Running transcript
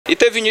E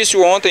teve início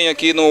ontem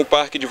aqui no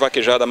Parque de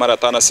Vaquejada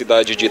Maratá, na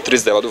cidade de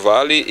Trizedela do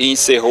Vale, e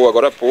encerrou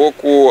agora há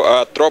pouco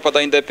a Tropa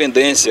da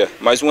Independência,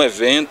 mais um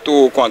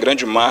evento com a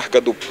grande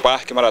marca do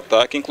Parque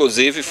Maratá, que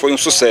inclusive foi um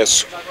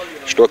sucesso.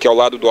 Estou aqui ao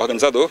lado do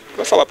organizador, que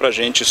vai falar pra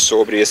gente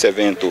sobre esse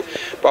evento.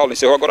 Paulo,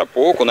 encerrou agora há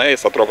pouco, né,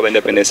 essa Tropa da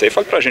Independência aí.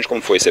 Fale pra gente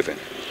como foi esse evento.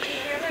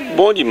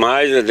 Bom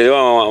demais, deu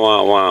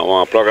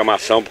uma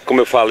programação,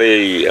 como eu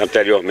falei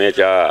anteriormente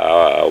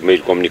ao meio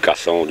de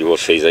comunicação de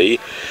vocês aí,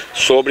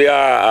 sobre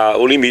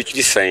o limite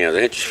de senhas.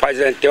 A gente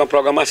tem uma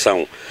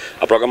programação.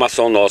 A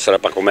programação nossa era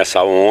para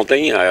começar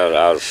ontem,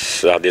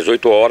 às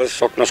 18 horas,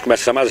 só que nós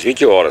começamos às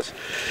 20 horas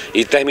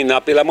e terminar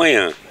pela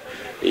manhã.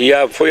 E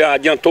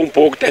adiantou um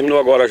pouco, terminou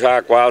agora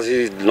já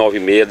quase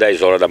 9h30,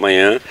 10 horas da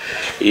manhã,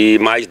 e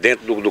mais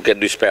dentro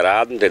do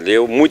esperado,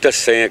 entendeu? Muita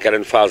senha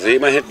querendo fazer,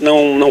 mas a gente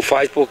não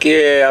faz porque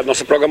é a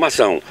nossa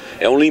programação,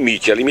 é um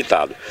limite, é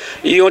limitado.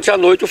 E ontem à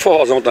noite o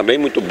forrozão também,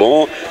 muito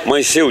bom,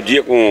 amanheceu o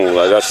dia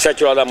às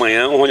 7 horas da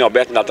manhã, o Rony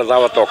Alberto ainda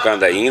estava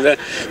tocando ainda,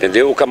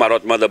 entendeu? O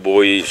Camarote Manda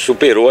Boi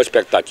superou a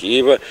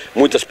expectativa,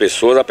 muitas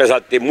pessoas, apesar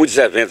de ter muitos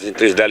eventos em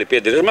Trizedela e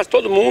Pedreiras, mas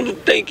todo mundo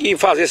tem que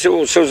fazer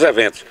seus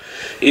eventos.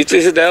 E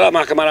Trizedela, a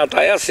marca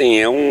Maratá é assim,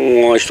 é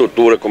uma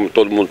estrutura, como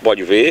todo mundo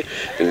pode ver,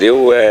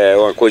 entendeu? É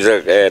uma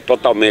coisa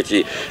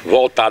totalmente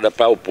voltada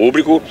para o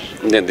público,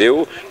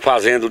 entendeu?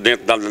 Fazendo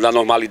dentro da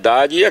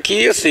normalidade. E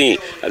aqui, assim,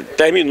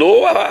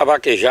 terminou a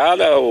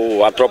vaquejada,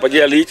 a tropa de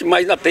elite,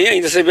 mas ainda tem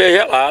ainda cerveja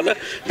gelada.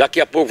 Daqui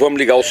a pouco vamos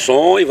ligar o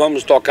som e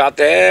vamos tocar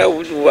até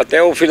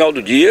o final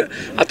do dia,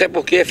 até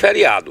porque é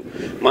feriado.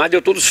 Mas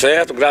deu tudo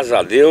certo, graças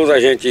a Deus. A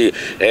gente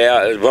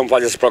vamos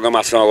fazer essa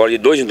programação agora de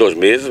 2 em 2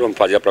 meses, vamos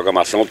fazer a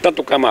programação,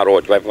 tanto o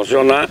camarote vai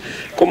funcionar,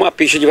 como a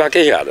pista de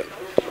vaquejada.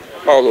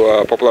 Paulo,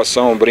 a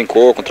população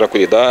brincou com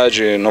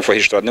tranquilidade, não foi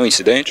registrado nenhum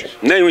incidente?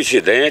 Nenhum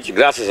incidente,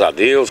 graças a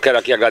Deus. Quero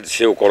aqui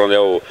agradecer o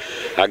Coronel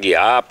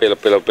Aguiar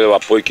pelo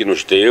apoio que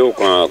nos deu,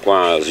 com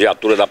as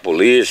viaturas da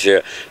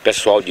polícia,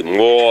 pessoal de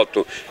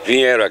moto,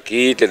 vieram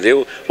aqui,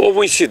 entendeu? Houve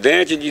um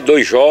incidente de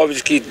 2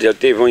 jovens que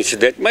teve um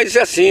incidente, mas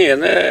é assim,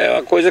 né? É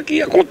uma coisa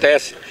que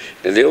acontece,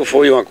 entendeu?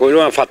 Foi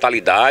uma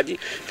fatalidade,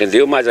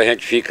 entendeu? Mas a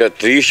gente fica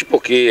triste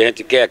porque a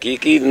gente quer aqui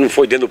que não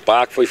foi dentro do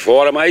parque, foi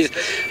fora, mas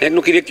a gente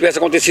não queria que tivesse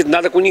acontecido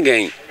nada com ninguém.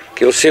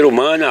 Porque o ser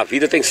humano, a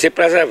vida tem que ser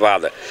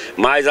preservada.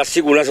 Mas a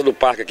segurança do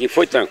parque aqui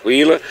foi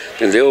tranquila,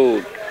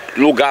 entendeu?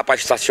 Lugar para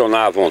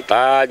estacionar à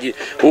vontade,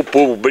 o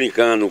povo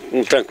brincando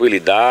com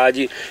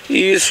tranquilidade,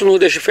 e isso nos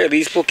deixa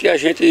feliz porque a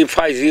gente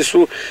faz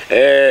isso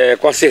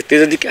com a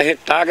certeza de que a gente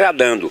está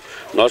agradando.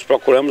 Nós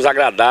procuramos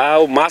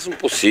agradar o máximo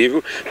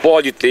possível,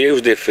 pode ter os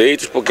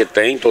defeitos, porque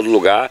tem em todo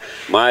lugar,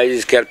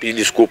 mas quero pedir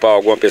desculpa a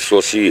alguma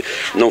pessoa se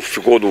não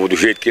ficou do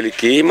jeito que ele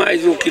quis,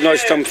 mas o que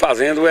nós estamos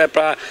fazendo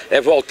é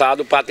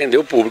voltado para atender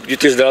o público de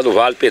Trizedela do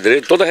Vale,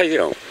 Pedreiras, de toda a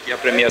região. E a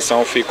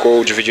premiação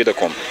ficou dividida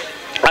como?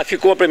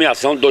 Ficou a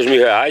premiação de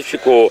R$2.000,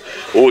 ficou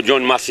o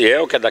Johnny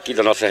Maciel, que é daqui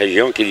da nossa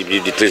região, aqui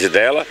de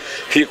Trizedela,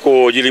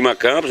 ficou de Lima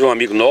Campos, um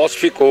amigo nosso,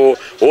 ficou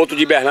outro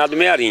de Bernardo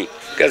Mearim.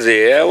 Quer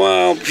dizer,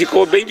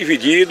 ficou bem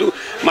dividido,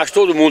 mas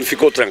todo mundo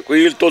ficou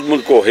tranquilo, todo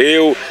mundo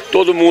correu,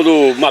 todo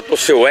mundo matou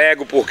seu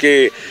ego,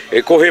 porque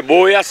correr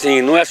boi é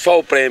assim, não é só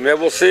o prêmio, é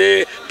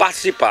você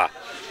participar.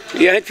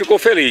 E a gente ficou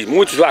feliz,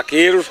 muitos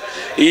vaqueiros,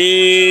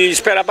 e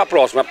esperar para a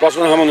próxima. A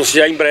próxima nós vamos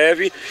anunciar em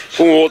breve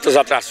com outras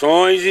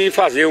atrações e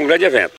fazer um grande evento.